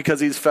 not because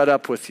he's fed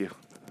up with you.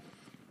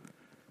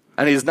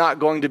 And he's not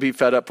going to be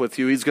fed up with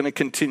you. He's going to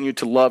continue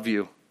to love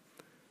you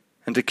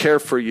and to care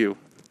for you.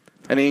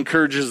 And he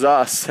encourages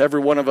us, every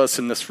one of us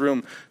in this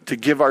room, to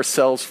give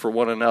ourselves for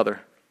one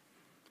another.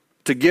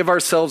 To give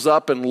ourselves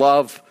up in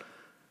love,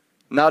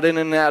 not in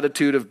an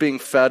attitude of being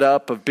fed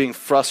up, of being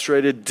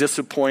frustrated,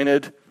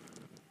 disappointed,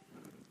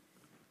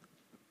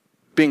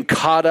 being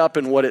caught up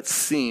in what it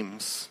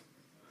seems,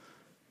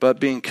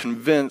 but being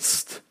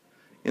convinced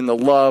in the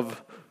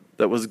love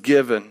that was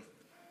given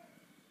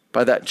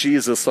by that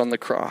Jesus on the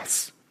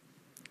cross.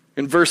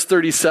 In verse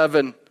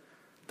 37,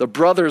 the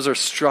brothers are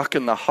struck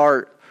in the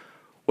heart.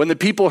 When the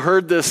people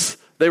heard this,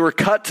 they were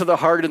cut to the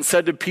heart and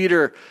said to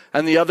Peter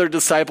and the other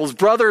disciples,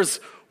 "Brothers,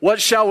 what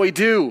shall we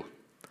do?"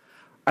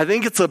 I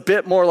think it's a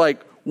bit more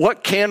like,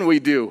 what can we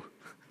do?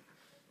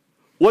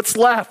 What's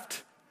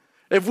left?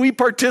 If we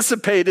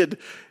participated,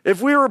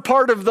 if we were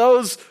part of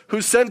those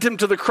who sent him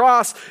to the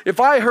cross, if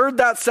I heard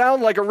that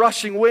sound like a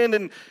rushing wind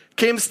and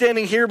came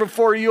standing here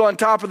before you on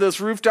top of this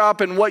rooftop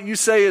and what you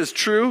say is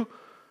true,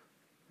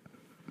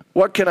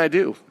 what can I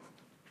do?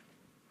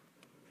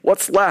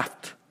 What's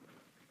left?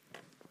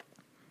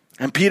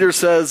 And Peter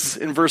says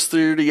in verse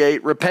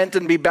 38, "Repent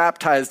and be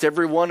baptized,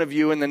 every one of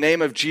you, in the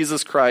name of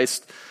Jesus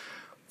Christ,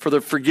 for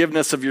the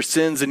forgiveness of your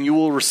sins, and you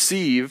will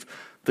receive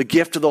the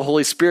gift of the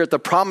Holy Spirit. The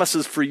promise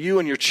is for you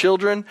and your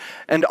children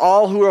and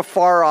all who are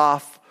far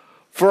off,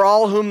 for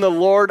all whom the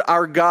Lord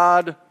our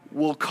God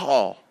will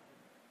call."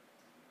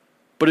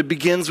 But it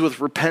begins with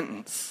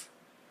repentance.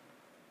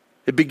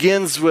 It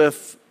begins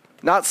with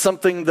not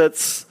something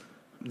that's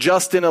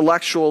just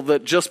intellectual,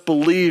 that just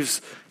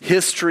believes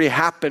history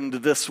happened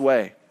this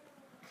way.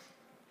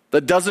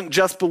 That doesn't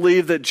just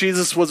believe that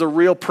Jesus was a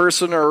real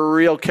person or a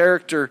real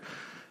character.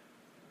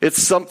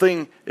 It's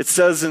something, it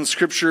says in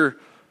Scripture,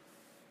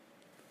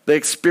 they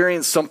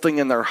experienced something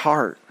in their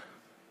heart.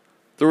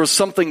 There was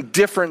something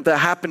different that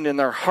happened in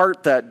their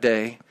heart that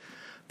day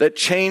that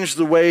changed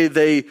the way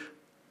they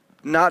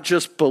not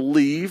just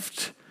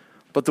believed,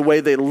 but the way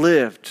they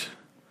lived,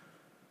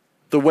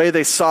 the way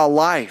they saw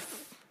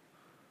life,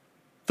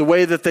 the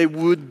way that they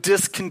would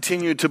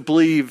discontinue to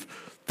believe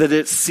that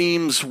it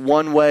seems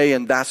one way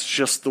and that's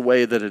just the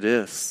way that it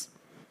is.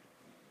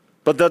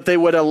 But that they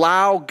would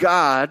allow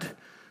God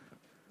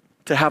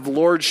to have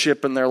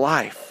lordship in their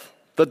life.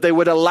 That they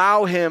would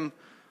allow him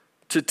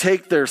to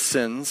take their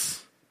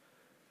sins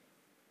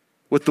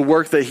with the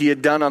work that he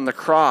had done on the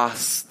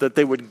cross, that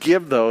they would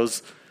give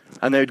those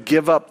and they would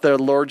give up their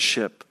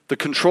lordship, the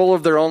control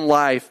of their own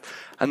life,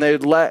 and they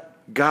would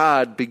let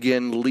God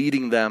begin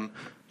leading them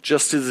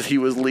just as he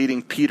was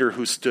leading Peter,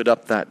 who stood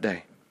up that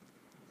day.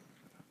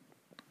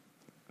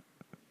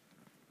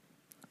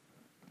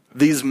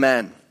 These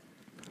men,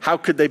 how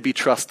could they be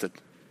trusted?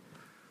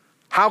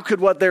 How could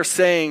what they're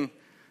saying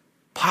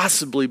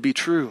possibly be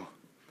true?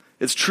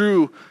 It's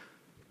true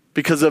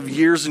because of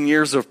years and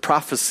years of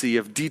prophecy,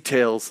 of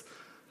details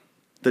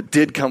that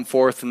did come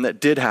forth and that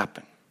did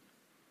happen.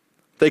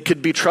 They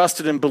could be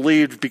trusted and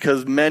believed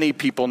because many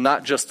people,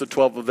 not just the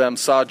 12 of them,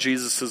 saw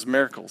Jesus'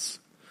 miracles.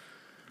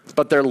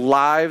 But their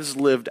lives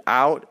lived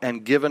out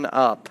and given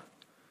up.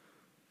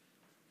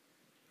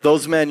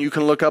 Those men, you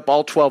can look up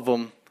all 12 of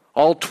them.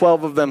 All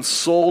 12 of them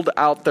sold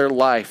out their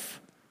life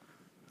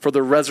for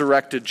the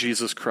resurrected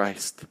Jesus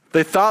Christ.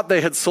 They thought they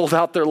had sold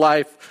out their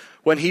life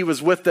when he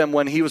was with them,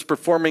 when he was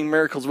performing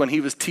miracles, when he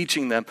was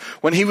teaching them,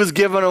 when he was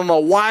giving them a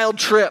wild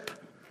trip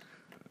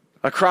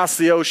across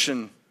the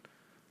ocean.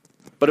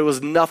 But it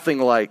was nothing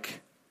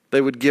like they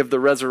would give the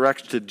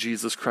resurrected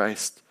Jesus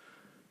Christ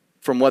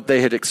from what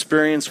they had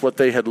experienced, what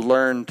they had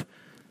learned,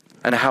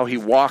 and how he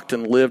walked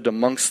and lived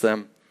amongst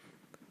them.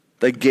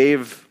 They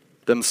gave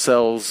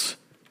themselves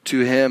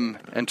to him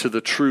and to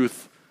the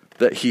truth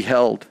that he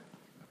held.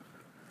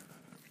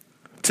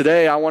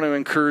 Today, I want to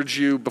encourage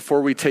you,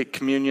 before we take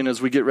communion,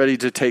 as we get ready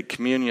to take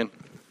communion,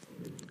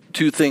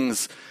 two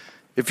things.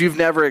 If you've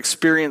never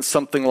experienced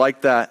something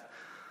like that,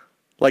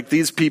 like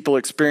these people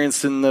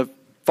experienced in the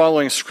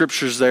following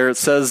scriptures there, it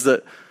says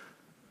that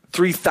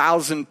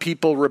 3,000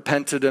 people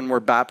repented and were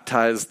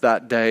baptized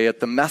that day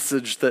at the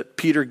message that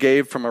Peter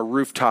gave from a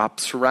rooftop,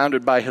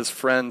 surrounded by his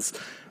friends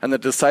and the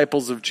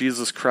disciples of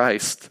Jesus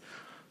Christ.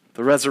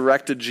 The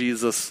resurrected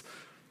Jesus,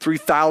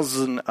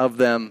 3,000 of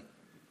them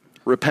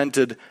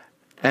repented.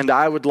 And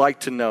I would like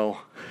to know,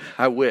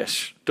 I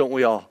wish, don't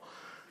we all,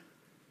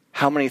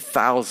 how many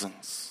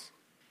thousands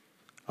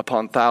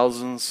upon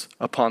thousands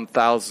upon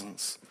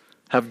thousands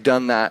have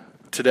done that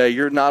today.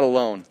 You're not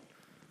alone.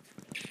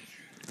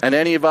 And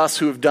any of us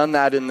who have done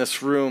that in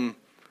this room,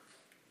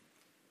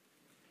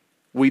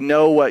 we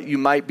know what you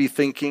might be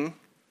thinking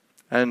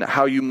and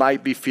how you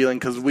might be feeling,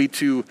 because we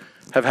too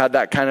have had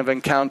that kind of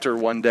encounter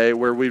one day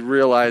where we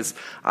realize,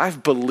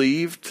 I've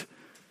believed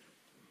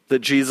that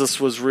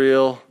Jesus was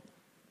real.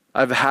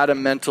 I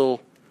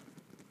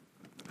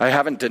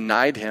haven't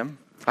denied him.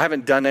 I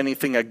haven't done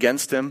anything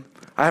against him.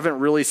 I haven't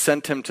really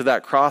sent him to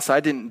that cross. I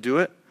didn't do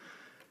it.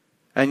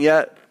 And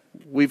yet,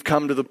 we've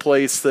come to the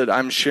place that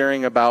I'm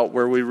sharing about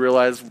where we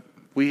realize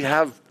we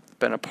have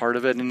been a part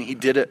of it, and he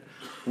did it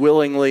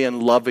willingly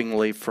and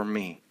lovingly for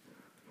me.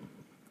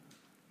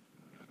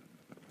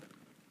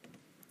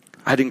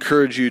 I'd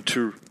encourage you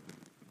to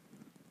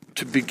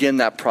begin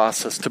that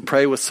process, to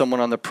pray with someone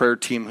on the prayer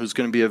team who's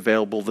going to be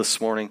available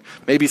this morning.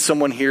 Maybe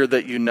someone here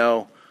that you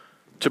know,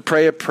 to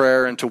pray a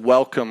prayer and to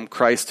welcome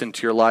Christ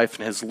into your life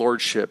and his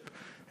lordship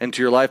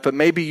into your life. But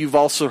maybe you've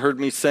also heard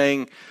me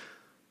saying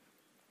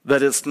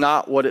that it's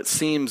not what it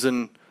seems,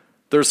 and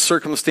there's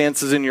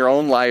circumstances in your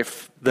own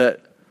life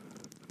that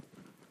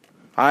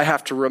I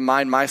have to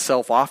remind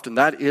myself often.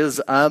 That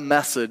is a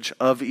message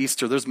of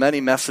Easter. There's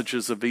many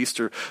messages of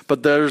Easter,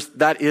 but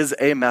that is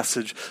a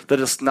message that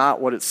it's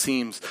not what it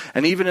seems.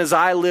 And even as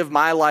I live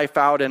my life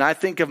out and I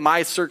think of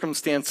my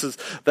circumstances,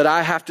 that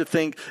I have to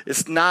think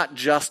it's not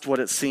just what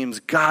it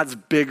seems. God's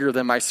bigger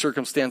than my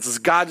circumstances.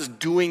 God's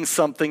doing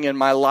something in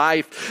my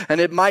life,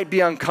 and it might be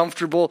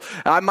uncomfortable.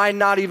 I might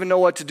not even know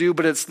what to do,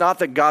 but it's not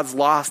that God's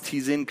lost.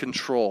 He's in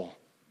control.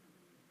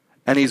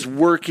 And he's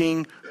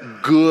working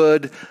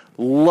good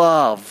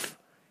love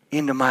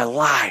into my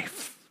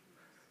life.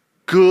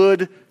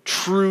 Good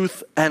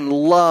truth and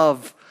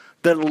love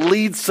that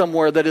leads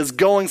somewhere, that is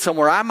going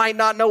somewhere. I might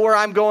not know where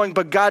I'm going,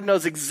 but God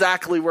knows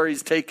exactly where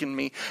he's taken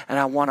me, and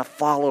I want to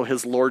follow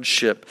his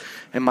lordship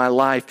in my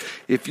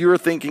life. If you're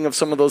thinking of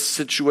some of those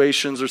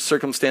situations or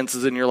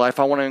circumstances in your life,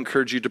 I want to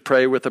encourage you to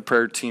pray with a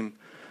prayer team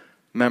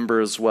member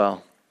as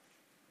well.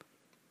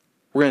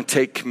 We're going to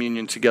take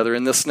communion together.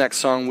 In this next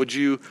song, would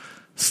you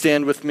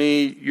stand with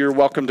me? You're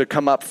welcome to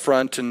come up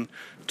front and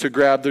to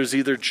grab, there's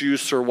either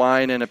juice or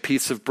wine and a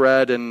piece of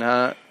bread,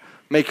 and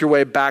make your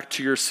way back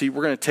to your seat.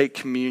 We're going to take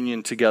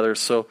communion together.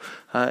 So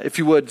if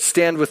you would,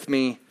 stand with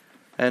me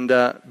and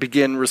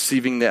begin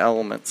receiving the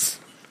elements.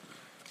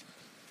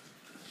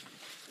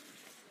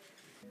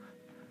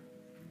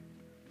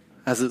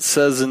 As it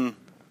says in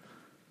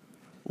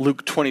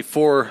Luke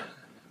 24,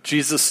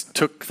 Jesus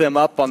took them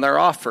up on their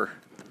offer,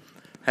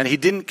 and he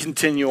didn't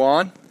continue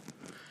on.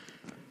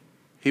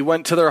 He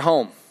went to their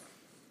home.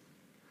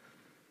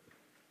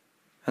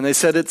 And they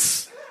said,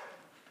 it's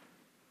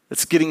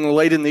getting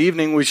late in the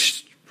evening, we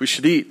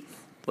should eat.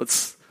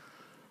 Let's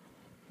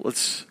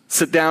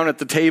sit down at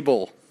the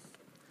table.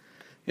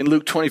 In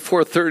Luke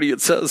 24:30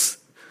 it says,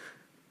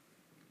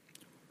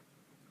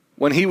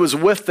 when he was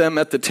with them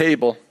at the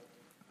table,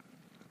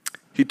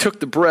 he took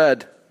the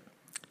bread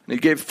and he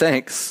gave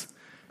thanks.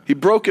 He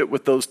broke it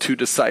with those two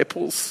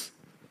disciples.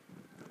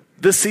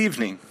 This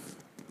evening,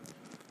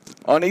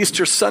 on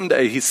Easter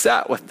Sunday, he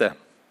sat with them.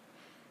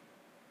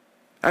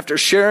 After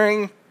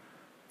sharing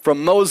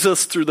from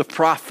Moses through the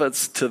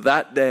prophets to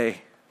that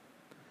day,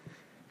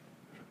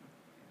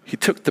 he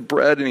took the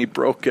bread and he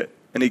broke it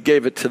and he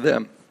gave it to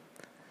them.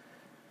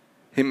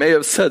 He may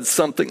have said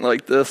something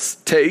like this: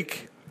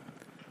 take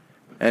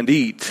and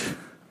eat.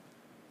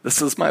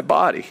 This is my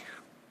body.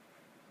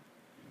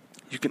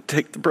 You can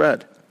take the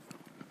bread.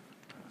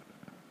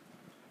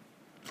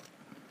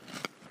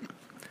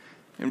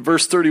 In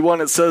verse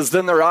 31 it says,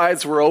 then their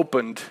eyes were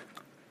opened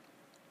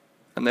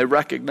and they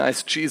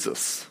recognized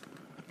Jesus.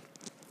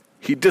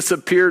 He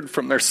disappeared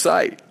from their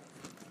sight.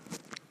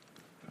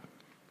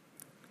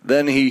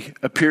 Then he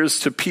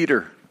appears to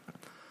Peter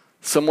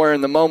somewhere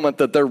in the moment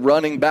that they're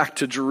running back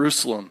to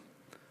Jerusalem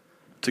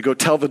to go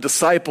tell the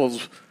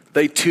disciples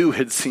they too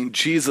had seen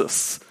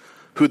Jesus,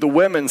 who the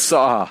women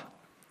saw,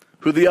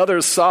 who the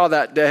others saw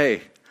that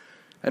day,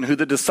 and who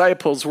the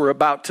disciples were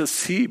about to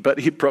see,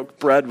 but he broke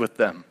bread with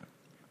them.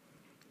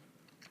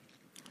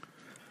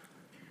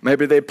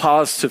 Maybe they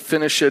paused to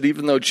finish it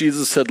even though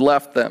Jesus had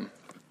left them.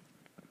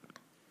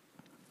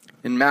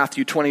 In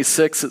Matthew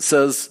 26 it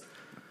says,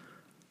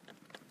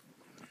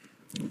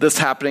 this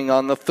happening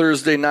on the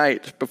Thursday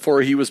night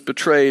before he was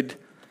betrayed,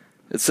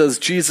 it says,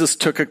 Jesus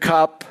took a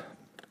cup,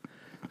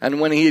 and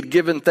when he had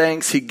given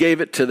thanks, he gave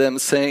it to them,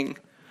 saying,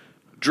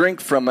 drink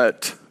from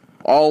it,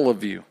 all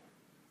of you.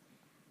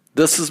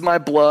 This is my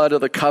blood of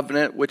the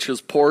covenant, which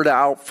is poured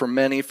out for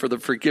many for the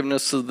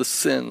forgiveness of the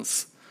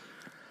sins.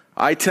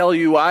 I tell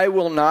you, I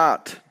will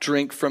not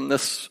drink from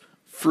this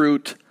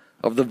fruit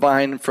of the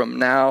vine from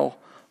now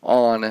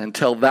on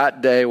until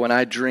that day when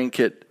I drink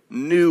it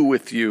new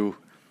with you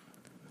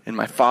in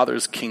my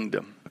Father's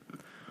kingdom.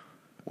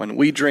 When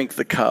we drink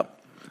the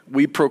cup,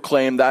 we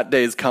proclaim that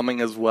day is coming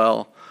as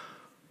well,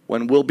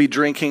 when we'll be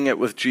drinking it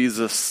with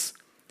Jesus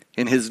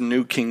in his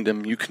new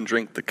kingdom. You can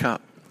drink the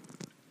cup.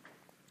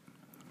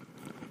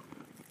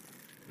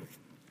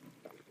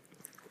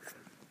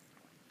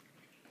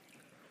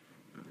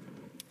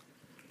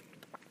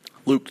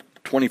 Luke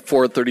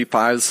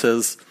 24:35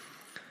 says,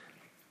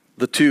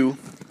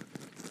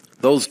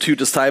 those two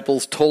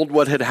disciples told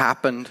what had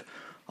happened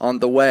on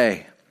the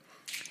way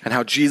and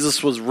how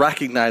Jesus was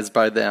recognized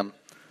by them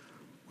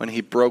when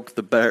he broke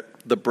the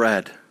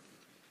bread.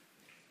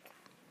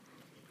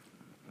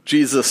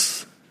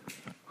 Jesus,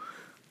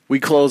 we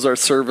close our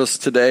service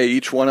today,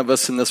 each one of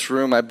us in this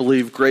room, I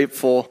believe,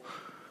 grateful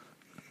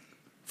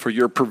for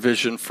your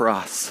provision for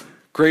us.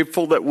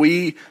 Grateful that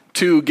we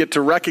too get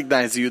to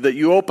recognize you, that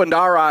you opened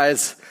our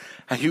eyes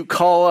and you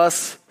call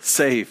us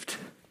saved.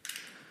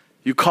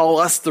 You call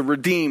us the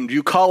redeemed.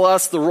 You call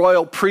us the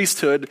royal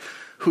priesthood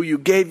who you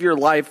gave your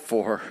life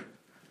for.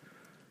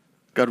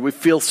 God, we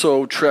feel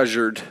so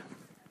treasured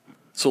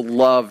so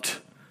loved,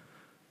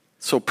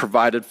 so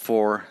provided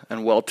for,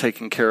 and well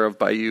taken care of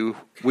by you.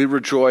 We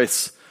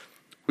rejoice,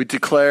 we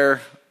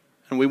declare,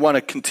 and we want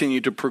to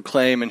continue to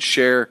proclaim and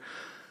share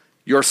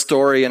your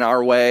story in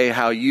our way,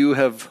 how you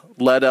have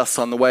led us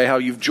on the way, how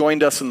you've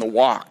joined us in the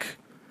walk,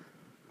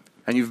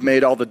 and you've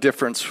made all the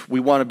difference. We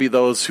want to be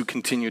those who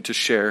continue to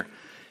share.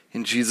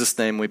 In Jesus'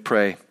 name we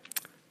pray.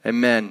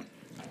 Amen.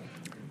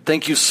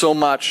 Thank you so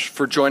much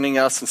for joining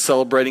us and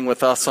celebrating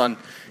with us on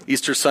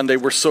Easter Sunday.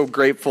 We're so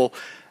grateful.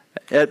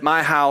 At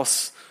my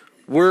house,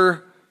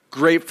 we're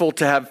grateful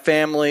to have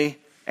family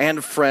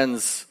and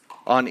friends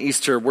on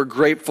Easter. We're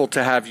grateful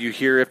to have you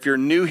here. If you're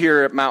new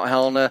here at Mount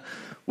Helena,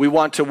 we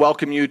want to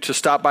welcome you to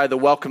stop by the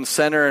Welcome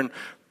Center and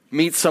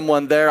meet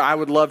someone there. I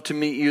would love to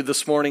meet you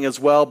this morning as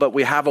well, but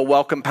we have a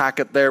welcome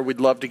packet there we'd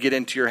love to get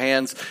into your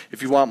hands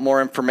if you want more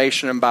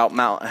information about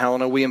Mount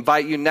Helena. We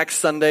invite you next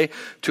Sunday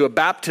to a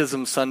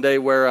baptism Sunday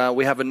where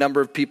we have a number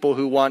of people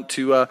who want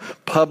to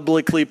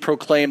publicly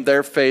proclaim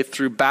their faith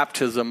through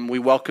baptism. We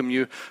welcome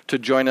you to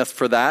join us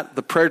for that.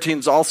 The prayer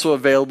team's also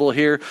available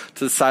here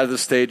to the side of the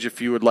stage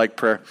if you would like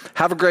prayer.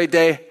 Have a great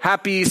day.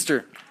 Happy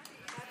Easter.